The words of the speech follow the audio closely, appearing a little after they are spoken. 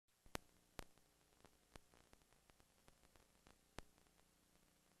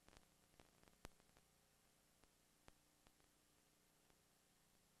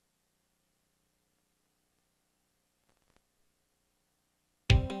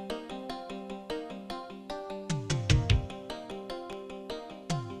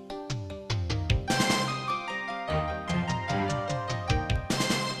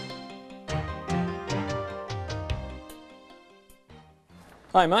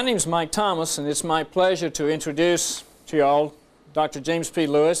Hi, my name is Mike Thomas, and it's my pleasure to introduce to you all Dr. James P.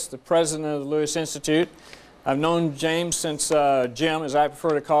 Lewis, the president of the Lewis Institute. I've known James since, Jim, as I prefer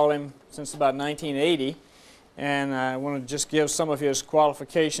to call him, since about 1980, and I want to just give some of his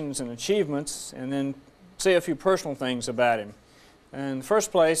qualifications and achievements and then say a few personal things about him. In the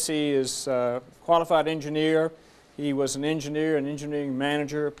first place, he is a qualified engineer. He was an engineer, an engineering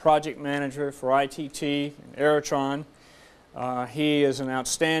manager, project manager for ITT and Aerotron. He is an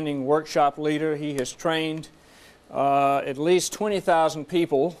outstanding workshop leader. He has trained at least 20,000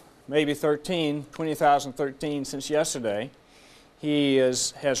 people, maybe 20,013 since yesterday. He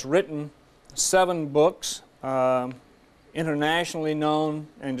has written 7 books, internationally known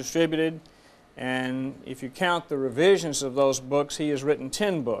and distributed, and if you count the revisions of those books, he has written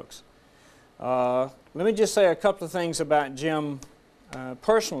 10 books. Let me just say a couple of things about Jim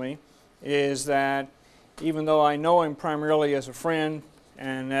personally, is that even though I know him primarily as a friend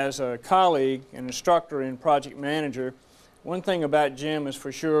and as a colleague and instructor and project manager, one thing about Jim is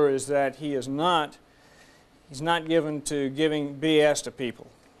for sure is that he's not given to giving BS to people.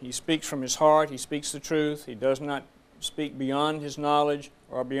 He speaks from his heart, he speaks the truth, he does not speak beyond his knowledge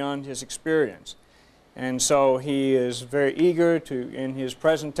or beyond his experience. And so he is very eager to, in his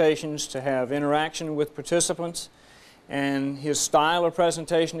presentations, to have interaction with participants. And his style of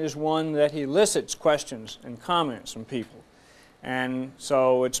presentation is one that he elicits questions and comments from people. And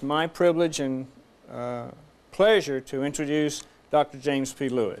so it's my privilege and pleasure to introduce Dr. James P.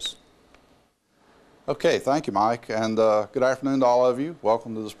 Lewis. Okay, thank you, Mike, and good afternoon to all of you.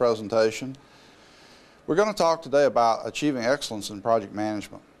 Welcome to this presentation. We're going to talk today about achieving excellence in project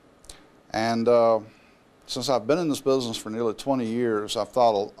management. And since I've been in this business for nearly 20 years, I've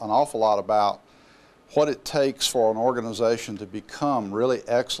thought an awful lot about what it takes for an organization to become really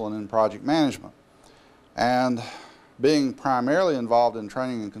excellent in project management. And being primarily involved in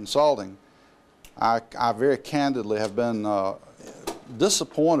training and consulting, I very candidly have been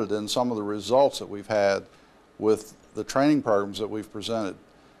disappointed in some of the results that we've had with the training programs that we've presented.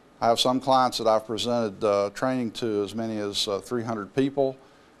 I have some clients that I've presented training to as many as 300 people,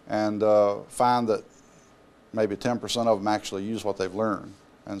 and find that maybe 10% of them actually use what they've learned.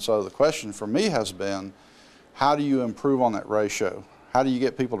 And so the question for me has been, how do you improve on that ratio? How do you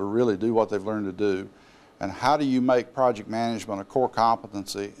get people to really do what they've learned to do? And how do you make project management a core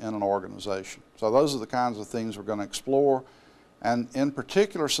competency in an organization? So those are the kinds of things we're going to explore. And in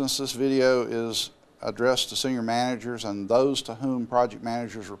particular, since this video is addressed to senior managers and those to whom project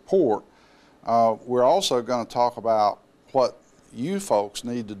managers report, we're also going to talk about what you folks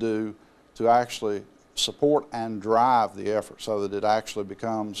need to do to actually support and drive the effort so that it actually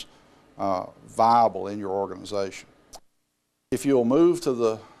becomes viable in your organization. If you'll move to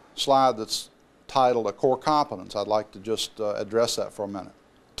the slide that's titled A Core Competence, I'd like to just address that for a minute.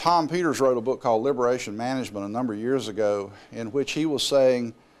 Tom Peters wrote a book called Liberation Management a number of years ago, in which he was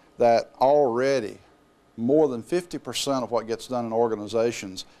saying that already more than 50% of what gets done in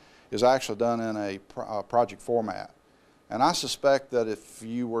organizations is actually done in a project format. And I suspect that if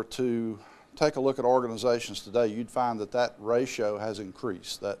you were to take a look at organizations today, you'd find that that ratio has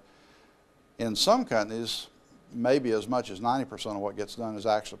increased, that in some companies, maybe as much as 90% of what gets done is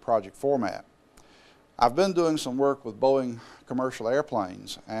actually project format. I've been doing some work with Boeing commercial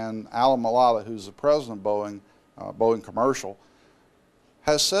airplanes, and Alan Mulally, who's the president of Boeing, Boeing Commercial,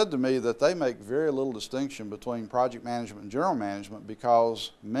 has said to me that they make very little distinction between project management and general management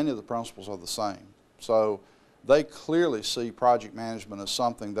because many of the principles are the same. So they clearly see project management as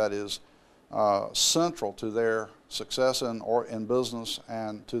something that is central to their success in business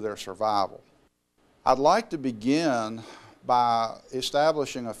and to their survival. I'd like to begin by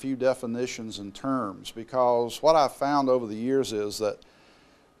establishing a few definitions and terms, because what I've found over the years is that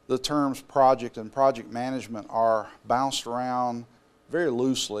the terms project and project management are bounced around very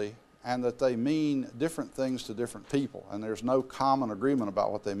loosely, and that they mean different things to different people, and there's no common agreement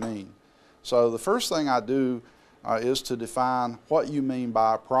about what they mean. So the first thing I do is to define what you mean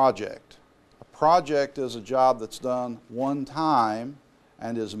by a project. A project is a job that's done one time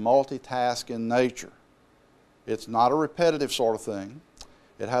and is multitask in nature. It's not a repetitive sort of thing.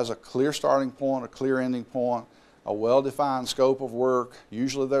 It has a clear starting point, a clear ending point, a well-defined scope of work.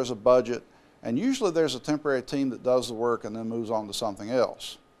 Usually there's a budget, and usually there's a temporary team that does the work and then moves on to something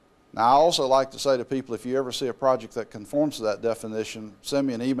else. Now, I also like to say to people, if you ever see a project that conforms to that definition, send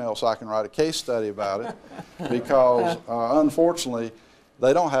me an email so I can write a case study about it, because unfortunately,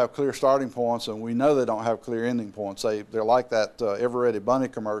 they don't have clear starting points, and we know they don't have clear ending points. They're like that Ever Ready Bunny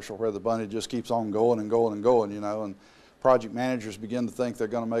commercial where the bunny just keeps on going and going and going, you know, and project managers begin to think they're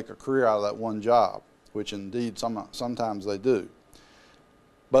going to make a career out of that one job, which indeed sometimes they do.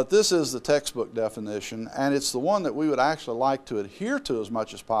 But this is the textbook definition, and it's the one that we would actually like to adhere to as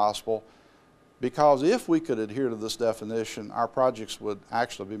much as possible, because if we could adhere to this definition, our projects would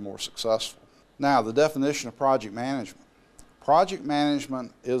actually be more successful. Now, the definition of project management. Project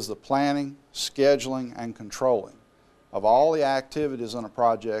management is the planning, scheduling, and controlling of all the activities in a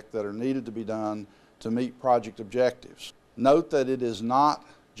project that are needed to be done to meet project objectives. Note that it is not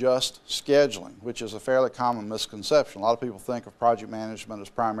just scheduling, which is a fairly common misconception. A lot of people think of project management as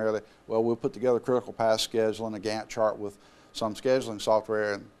primarily, well, we'll put together critical path schedule and a Gantt chart with some scheduling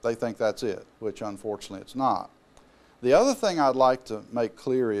software, and they think that's it, which unfortunately it's not. The other thing I'd like to make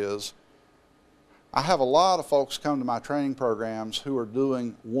clear is I have a lot of folks come to my training programs who are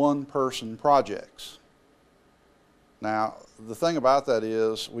doing one-person projects. Now, the thing about that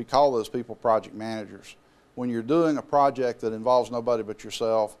is we call those people project managers. When you're doing a project that involves nobody but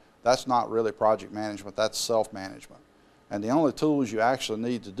yourself, that's not really project management, that's self-management. And the only tools you actually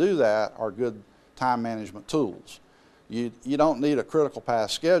need to do that are good time management tools. You don't need a critical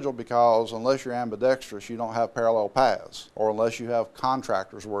path schedule, because unless you're ambidextrous, you don't have parallel paths, or unless you have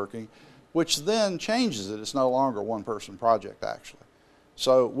contractors working, which then changes it. It's no longer a one-person project, actually.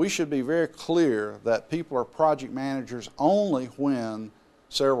 So we should be very clear that people are project managers only when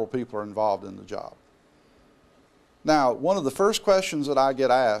several people are involved in the job. Now, one of the first questions that I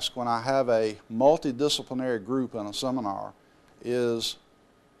get asked when I have a multidisciplinary group in a seminar is,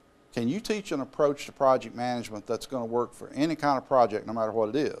 can you teach an approach to project management that's going to work for any kind of project, no matter what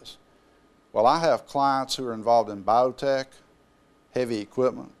it is? Well, I have clients who are involved in biotech, heavy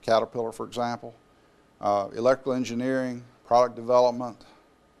equipment, Caterpillar, for example, electrical engineering, product development,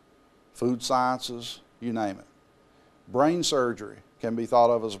 food sciences, you name it. Brain surgery can be thought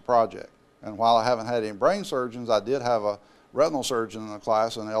of as a project. And while I haven't had any brain surgeons, I did have a retinal surgeon in a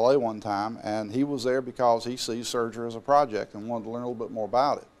class in LA one time, and he was there because he sees surgery as a project and wanted to learn a little bit more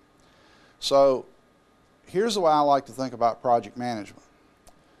about it. So here's the way I like to think about project management.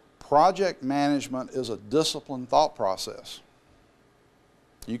 Project management is a disciplined thought process.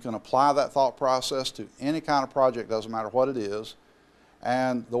 You can apply that thought process to any kind of project, doesn't matter what it is.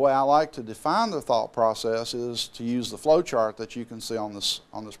 And the way I like to define the thought process is to use the flow chart that you can see on this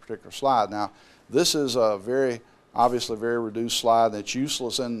particular slide. Now, this is a obviously very reduced slide that's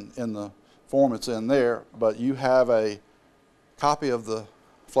useless in the form it's in there, but you have a copy of the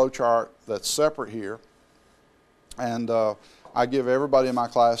flow chart that's separate here. And I give everybody in my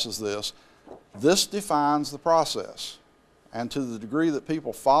classes this. This defines the process. And to the degree that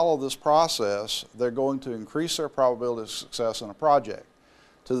people follow this process, they're going to increase their probability of success in a project.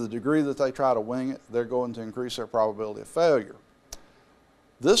 To the degree that they try to wing it, they're going to increase their probability of failure.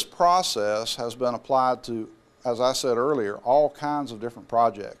 This process has been applied to, as I said earlier, all kinds of different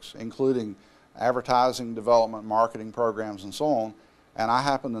projects, including advertising, development, marketing programs, and so on, and I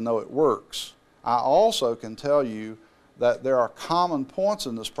happen to know it works. I also can tell you that there are common points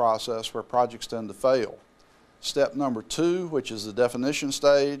in this process where projects tend to fail. Step number 2, which is the definition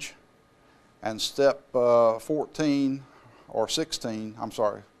stage, and step 14 or 16,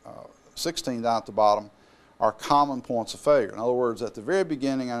 16 down at the bottom, are common points of failure. In other words, at the very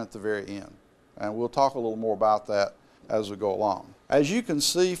beginning and at the very end. And we'll talk a little more about that as we go along. As you can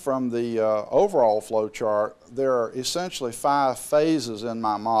see from the overall flow chart, there are essentially 5 phases in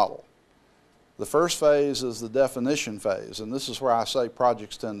my model. The first phase is the definition phase, and this is where I say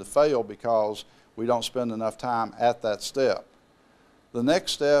projects tend to fail because we don't spend enough time at that step. The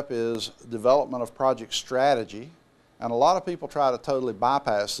next step is development of project strategy, and a lot of people try to totally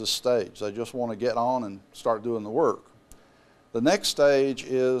bypass this stage. They just want to get on and start doing the work. The next stage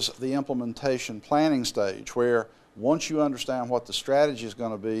is the implementation planning stage, where once you understand what the strategy is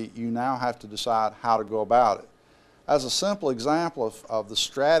going to be, you now have to decide how to go about it. As a simple example of the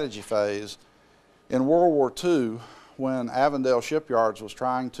strategy phase, in World War II, when Avondale Shipyards was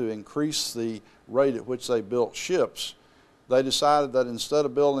trying to increase the rate at which they built ships, they decided that instead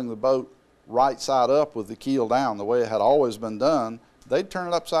of building the boat right side up with the keel down, the way it had always been done, they'd turn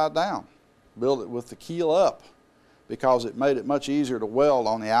it upside down, build it with the keel up, because it made it much easier to weld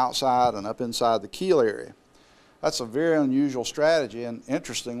on the outside and up inside the keel area. That's a very unusual strategy, and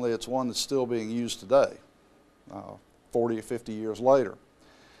interestingly, it's one that's still being used today, 40 or 50 years later.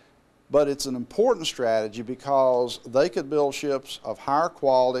 But it's an important strategy because they could build ships of higher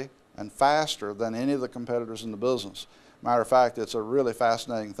quality and faster than any of the competitors in the business. Matter of fact, it's a really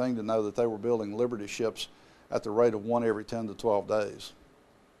fascinating thing to know that they were building Liberty ships at the rate of 1 every 10 to 12 days.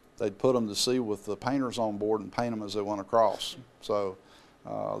 They'd put them to sea with the painters on board and paint them as they went across. So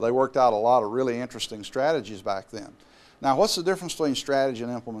they worked out a lot of really interesting strategies back then. Now, what's the difference between strategy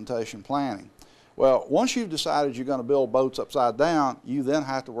and implementation planning? Well, once you've decided you're going to build boats upside down, you then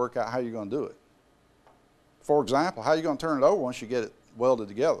have to work out how you're going to do it. For example, how are you going to turn it over once you get it welded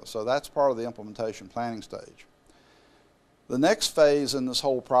together? So that's part of the implementation planning stage. The next phase in this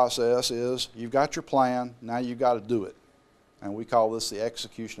whole process is you've got your plan, now you've got to do it. And we call this the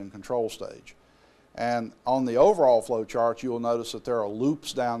execution and control stage. And on the overall flow chart, you'll notice that there are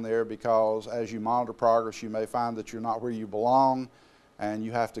loops down there because as you monitor progress, you may find that you're not where you belong and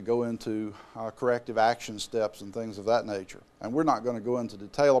you have to go into corrective action steps and things of that nature. And we're not going to go into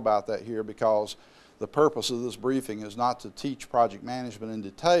detail about that here because the purpose of this briefing is not to teach project management in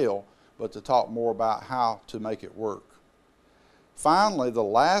detail, but to talk more about how to make it work. Finally, the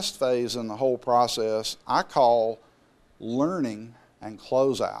last phase in the whole process I call learning and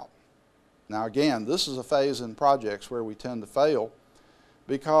closeout. Now again, this is a phase in projects where we tend to fail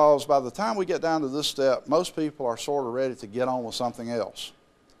because by the time we get down to this step, most people are sort of ready to get on with something else.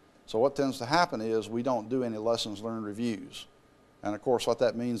 So what tends to happen is we don't do any lessons learned reviews. And of course what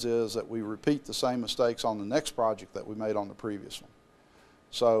that means is that we repeat the same mistakes on the next project that we made on the previous one.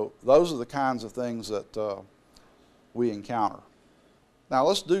 So those are the kinds of things that we encounter. Now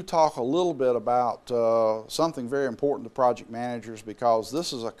let's talk a little bit about something very important to project managers because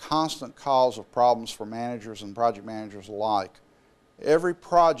this is a constant cause of problems for managers and project managers alike. Every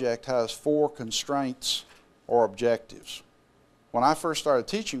project has 4 constraints or objectives. When I first started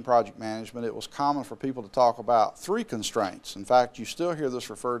teaching project management, it was common for people to talk about 3 constraints. In fact, you still hear this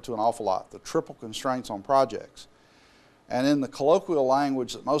referred to an awful lot, the triple constraints on projects. And in the colloquial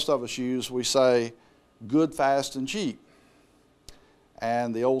language that most of us use, we say good, fast, and cheap.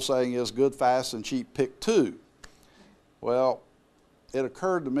 And the old saying is good, fast, and cheap, pick 2. Well, it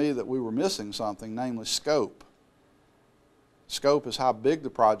occurred to me that we were missing something, namely scope. Scope is how big the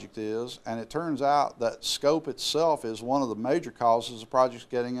project is, and it turns out that scope itself is one of the major causes of projects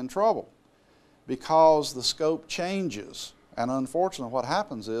getting in trouble because the scope changes. And unfortunately, what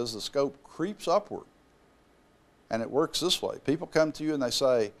happens is the scope creeps upward. And it works this way. People come to you and they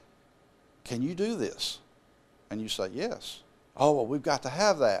say, "Can you do this?" And you say, "Yes." "Oh, well, we've got to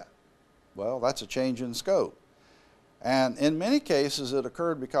have that." Well, that's a change in scope. And in many cases, it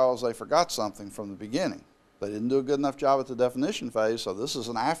occurred because they forgot something from the beginning. They didn't do a good enough job at the definition phase, so this is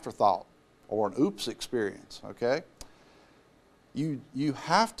an afterthought or an oops experience, okay? You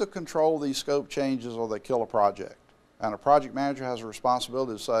have to control these scope changes or they kill a project. And a project manager has a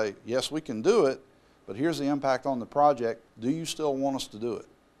responsibility to say, yes, we can do it, but here's the impact on the project. Do you still want us to do it?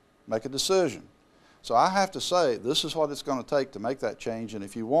 Make a decision. So I have to say, this is what it's going to take to make that change, and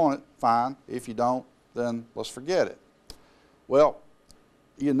if you want it, fine. If you don't, then let's forget it. Well,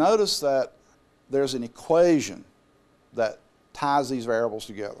 you notice that there's an equation that ties these variables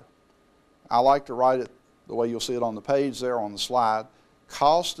together. I like to write it the way you'll see it on the page there on the slide.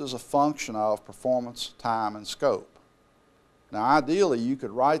 Cost is a function of performance, time, and scope. Now ideally you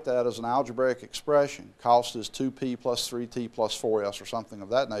could write that as an algebraic expression. Cost is 2p plus 3t plus 4s or something of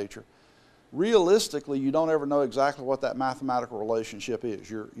that nature. Realistically, you don't ever know exactly what that mathematical relationship is.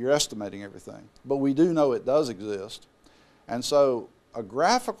 You're estimating everything. But we do know it does exist. And so a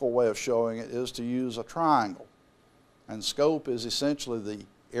graphical way of showing it is to use a triangle. And scope is essentially the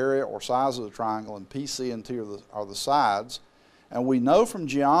area or size of the triangle, and PC and T are the sides. And we know from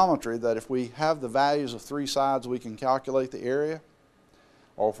geometry that if we have the values of 3 sides, we can calculate the area.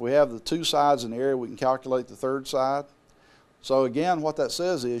 Or if we have the 2 sides in the area, we can calculate the 3rd side. So again, what that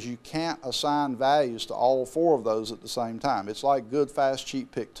says is you can't assign values to all 4 of those at the same time. It's like good, fast,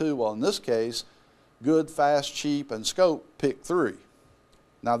 cheap, pick 2. Well, in this case, good, fast, cheap, and scope, pick 3.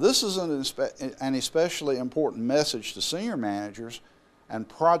 Now this is an especially important message to senior managers and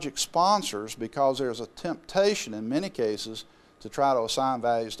project sponsors because there's a temptation in many cases to try to assign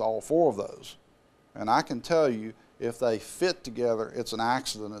values to all 4 of those. And I can tell you, if they fit together, it's an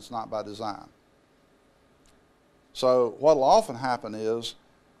accident, it's not by design. So what will often happen is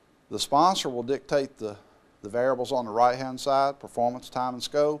the sponsor will dictate the variables on the right-hand side, performance, time, and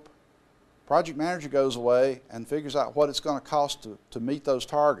scope. Project manager goes away and figures out what it's going to cost to meet those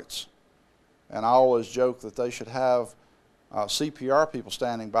targets. And I always joke that they should have CPR people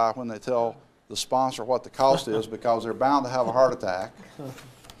standing by when they tell the sponsor what the cost is because they're bound to have a heart attack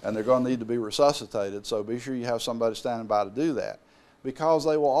and they're going to need to be resuscitated. So be sure you have somebody standing by to do that because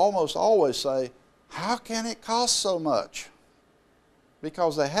they will almost always say, how can it cost so much?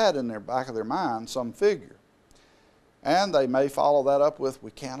 Because they had in their back of their mind some figure. And they may follow that up with,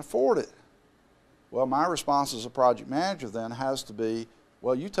 we can't afford it. Well, my response as a project manager then has to be,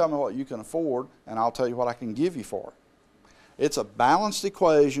 well, you tell me what you can afford and I'll tell you what I can give you for it. It's a balanced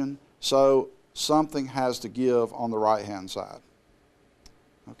equation, so something has to give on the right-hand side.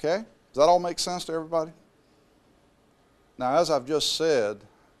 Okay? Does that all make sense to everybody? Now, as I've just said,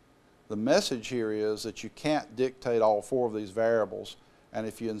 the message here is that you can't dictate all four of these variables, and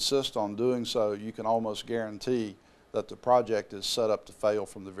if you insist on doing so, you can almost guarantee that the project is set up to fail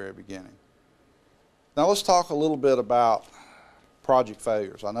from the very beginning. Now let's talk a little bit about project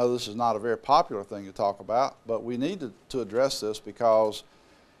failures. I know this is not a very popular thing to talk about, but we need to address this because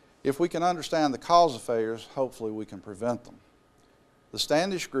if we can understand the cause of failures, hopefully we can prevent them. The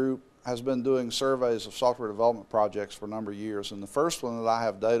Standish Group has been doing surveys of software development projects for a number of years, and the first one that I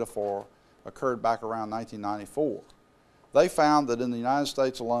have data for occurred back around 1994. They found that in the United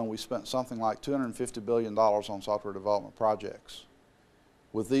States alone we spent something like $250 billion on software development projects.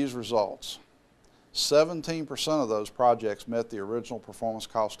 With these results, 17% of those projects met the original performance,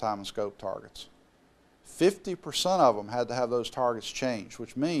 cost, time, and scope targets. 50% of them had to have those targets changed,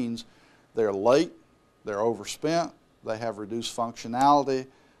 which means they're late, they're overspent, they have reduced functionality,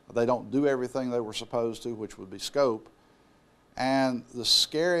 they don't do everything they were supposed to, which would be scope. And the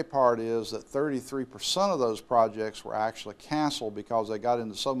scary part is that 33% of those projects were actually canceled because they got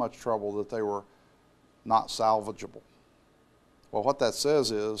into so much trouble that they were not salvageable. Well, what that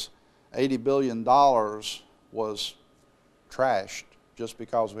says is $80 billion was trashed just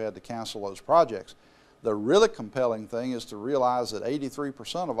because we had to cancel those projects. The really compelling thing is to realize that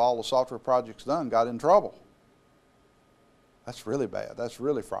 83% of all the software projects done got in trouble. That's really bad. That's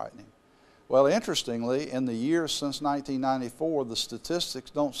really frightening. Well, interestingly, in the years since 1994, the statistics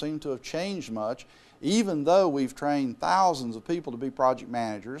don't seem to have changed much, even though we've trained thousands of people to be project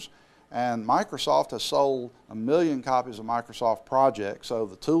managers, and Microsoft has sold 1 million copies of Microsoft Project, so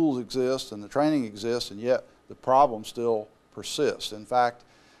the tools exist and the training exists, and yet the problem still persists. In fact,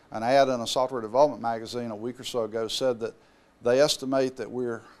 an ad in a software development magazine a week or so ago said that they estimate that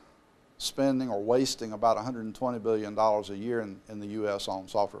we're spending or wasting about $120 billion a year in the U.S. on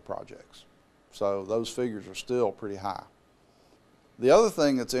software projects. So those figures are still pretty high. The other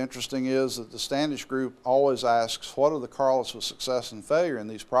thing that's interesting is that the Standish Group always asks, what are the correlates of success and failure in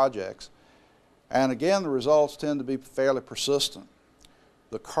these projects? And again, the results tend to be fairly persistent.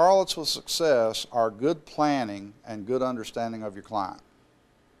 The correlates with success are good planning and good understanding of your client,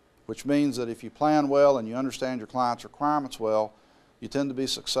 which means that if you plan well and you understand your client's requirements well, you tend to be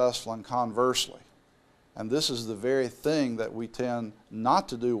successful, and conversely. And this is the very thing that we tend not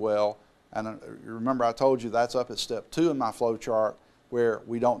to do well. And remember, I told you that's up at step 2 in my flow chart, where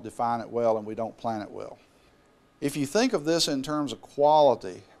we don't define it well and we don't plan it well. If you think of this in terms of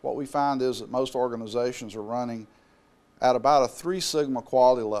quality, what we find is that most organizations are running at about a 3 sigma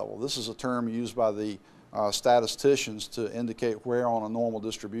quality level. This is a term used by the statisticians to indicate where on a normal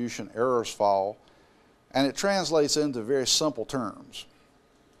distribution errors fall, and it translates into very simple terms.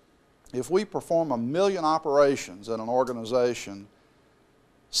 If we perform 1 million operations in an organization,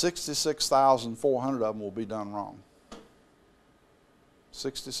 66,400 of them will be done wrong.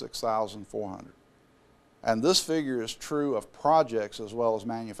 66,400. And this figure is true of projects as well as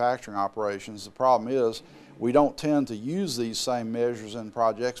manufacturing operations. The problem is we don't tend to use these same measures in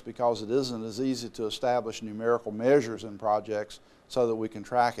projects because it isn't as easy to establish numerical measures in projects so that we can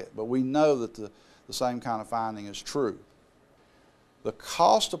track it. But we know that the same kind of finding is true. The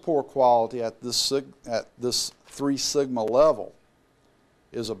cost of poor quality at this 3 sigma level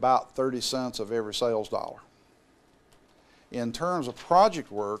is about 30 cents of every sales dollar. In terms of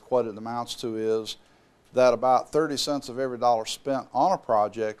project work, what it amounts to is that about 30 cents of every dollar spent on a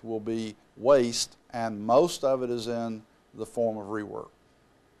project will be waste, and most of it is in the form of rework.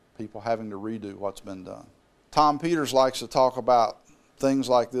 People having to redo what's been done. Tom Peters likes to talk about things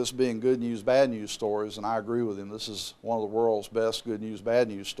like this being good news, bad news stories, and I agree with him. This is one of the world's best good news, bad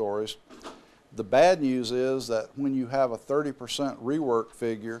news stories. The bad news is that when you have a 30% rework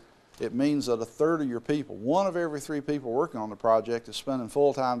figure, it means that a third of your people, 1 of every 3 people working on the project, is spending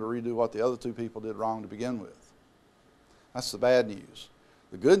full time to redo what the other 2 people did wrong to begin with. That's the bad news.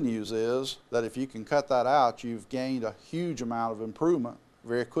 The good news is that if you can cut that out, you've gained a huge amount of improvement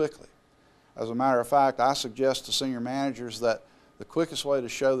very quickly. As a matter of fact, I suggest to senior managers that the quickest way to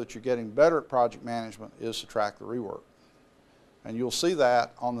show that you're getting better at project management is to track the rework. And you'll see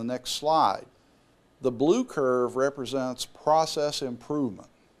that on the next slide. The blue curve represents process improvement.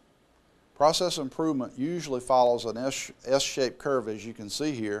 Process improvement usually follows an S-shaped curve, as you can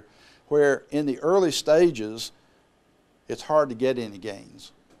see here, where in the early stages it's hard to get any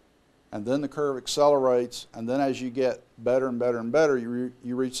gains. And then the curve accelerates, and then as you get better and better and better, you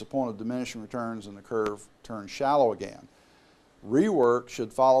reach the point of diminishing returns and the curve turns shallow again. Rework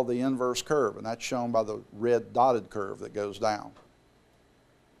should follow the inverse curve, and that's shown by the red dotted curve that goes down.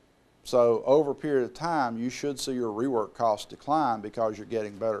 So over a period of time, you should see your rework costs decline because you're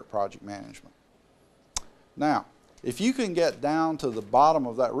getting better at project management. Now, if you can get down to the bottom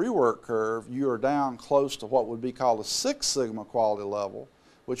of that rework curve, you are down close to what would be called a 6 sigma quality level,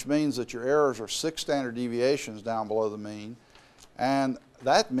 which means that your errors are 6 standard deviations down below the mean. And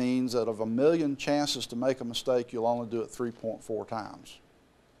that means that of 1,000,000 chances to make a mistake, you'll only do it 3.4 times,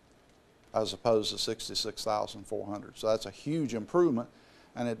 as opposed to 66,400. So that's a huge improvement,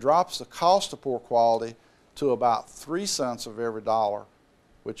 and it drops the cost of poor quality to about 3 cents of every dollar,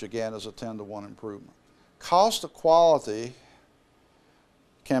 which again is a 10-to-1 improvement. Cost of quality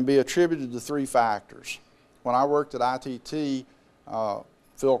can be attributed to 3 factors. When I worked at ITT,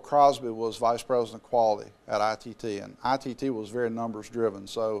 Phil Crosby was Vice President of Quality at ITT, and ITT was very numbers driven.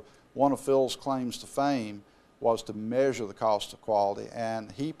 So one of Phil's claims to fame was to measure the cost of quality,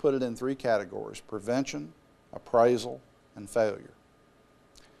 and he put it in 3 categories: prevention, appraisal, and failure.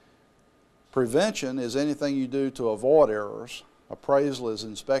 Prevention is anything you do to avoid errors. Appraisal is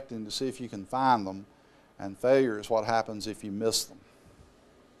inspecting to see if you can find them, and failure is what happens if you miss them.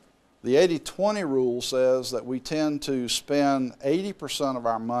 The 80-20 rule says that we tend to spend 80% of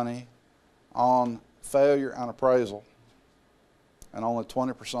our money on failure and appraisal and only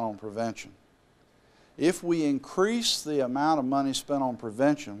 20% on prevention. If we increase the amount of money spent on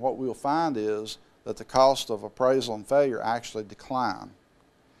prevention, what we'll find is that the cost of appraisal and failure actually decline.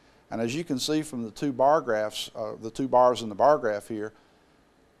 And as you can see from the 2 bar graphs, the 2 bars in the bar graph here,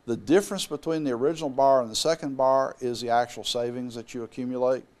 the difference between the original bar and the second bar is the actual savings that you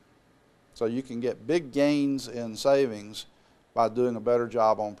accumulate. So you can get big gains in savings by doing a better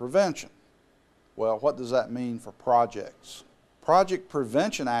job on prevention. Well, what does that mean for projects? Project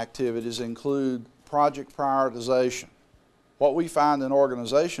prevention activities include project prioritization. What we find in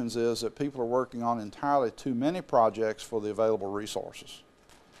organizations is that people are working on entirely too many projects for the available resources.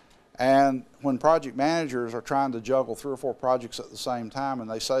 And when project managers are trying to juggle 3 or 4 projects at the same time,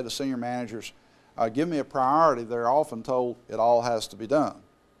 and they say to senior managers, give me a priority, they're often told it all has to be done.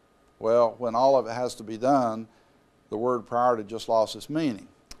 Well, when all of it has to be done, the word priority just lost its meaning.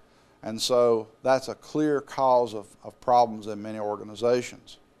 And so that's a clear cause of problems in many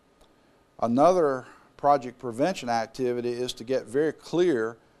organizations. Another project prevention activity is to get very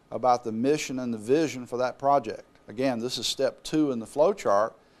clear about the mission and the vision for that project. Again, this is step 2 in the flow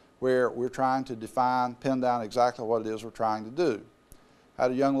chart, where we're trying to define, pin down exactly what it is we're trying to do. I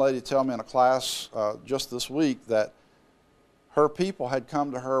had a young lady tell me in a class just this week that her people had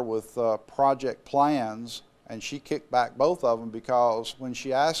come to her with project plans, and she kicked back both of them because when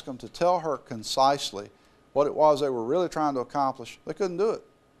she asked them to tell her concisely what it was they were really trying to accomplish, they couldn't do it.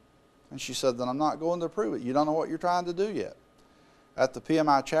 And she said, then I'm not going to approve it. You don't know what you're trying to do yet. At the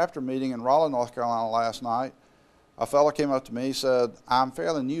PMI chapter meeting in Raleigh, North Carolina last night, a fellow came up to me, he said, I'm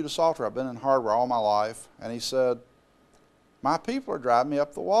fairly new to software. I've been in hardware all my life. And he said, my people are driving me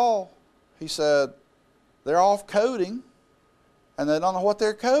up the wall. He said, they're off coding, and they don't know what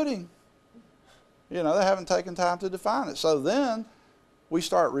they're coding. You know, they haven't taken time to define it. So then we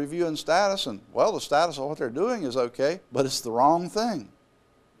start reviewing status, and, well, the status of what they're doing is okay, but it's the wrong thing.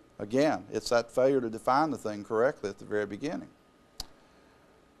 Again, it's that failure to define the thing correctly at the very beginning.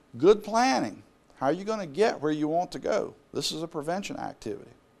 Good planning. How are you going to get where you want to go? This is a prevention activity.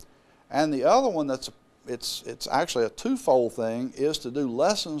 And the other one it's actually a twofold thing, is to do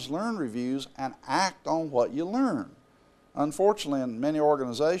lessons learned reviews and act on what you learn. Unfortunately, in many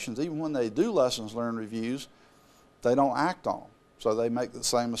organizations, even when they do lessons learned reviews, they don't act on them. So they make the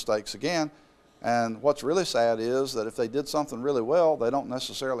same mistakes again. And what's really sad is that if they did something really well, they don't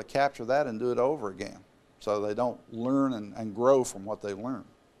necessarily capture that and do it over again. So they don't learn and grow from what they learn.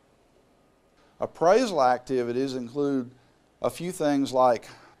 Appraisal activities include a few things like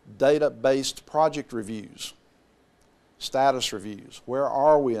data-based project reviews, status reviews. Where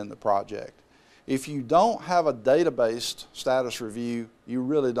are we in the project? If you don't have a data-based status review, you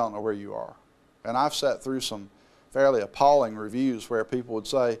really don't know where you are. And I've sat through some fairly appalling reviews where people would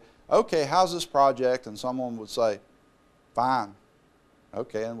say, okay, how's this project? And someone would say, fine.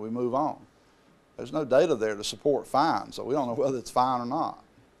 Okay, and we move on. There's no data there to support fine, so we don't know whether it's fine or not.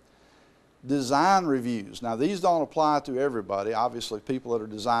 Design reviews. Now, these don't apply to everybody. Obviously, people that are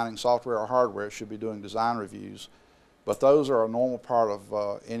designing software or hardware should be doing design reviews, but those are a normal part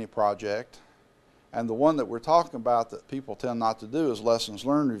of any project. And the one that we're talking about that people tend not to do is lessons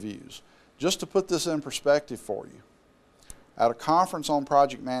learned reviews. Just to put this in perspective for you, at a conference on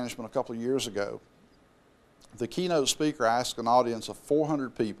project management a couple of years ago, the keynote speaker asked an audience of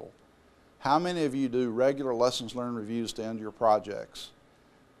 400 people, how many of you do regular lessons learned reviews to end your projects?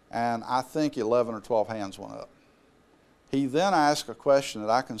 And I think 11 or 12 hands went up. He then asked a question that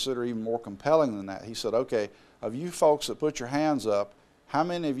I consider even more compelling than that. He said, okay, of you folks that put your hands up, how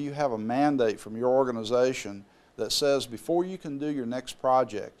many of you have a mandate from your organization that says before you can do your next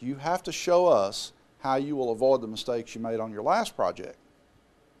project, you have to show us how you will avoid the mistakes you made on your last project?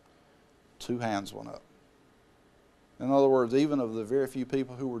 2 hands went up. In other words, even of the very few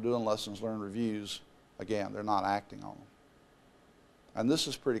people who were doing lessons learned reviews, again, they're not acting on them. And this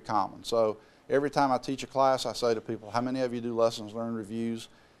is pretty common. So every time I teach a class, I say to people, how many of you do lessons learned reviews?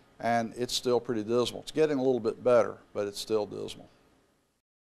 And it's still pretty dismal. It's getting a little bit better, but it's still dismal.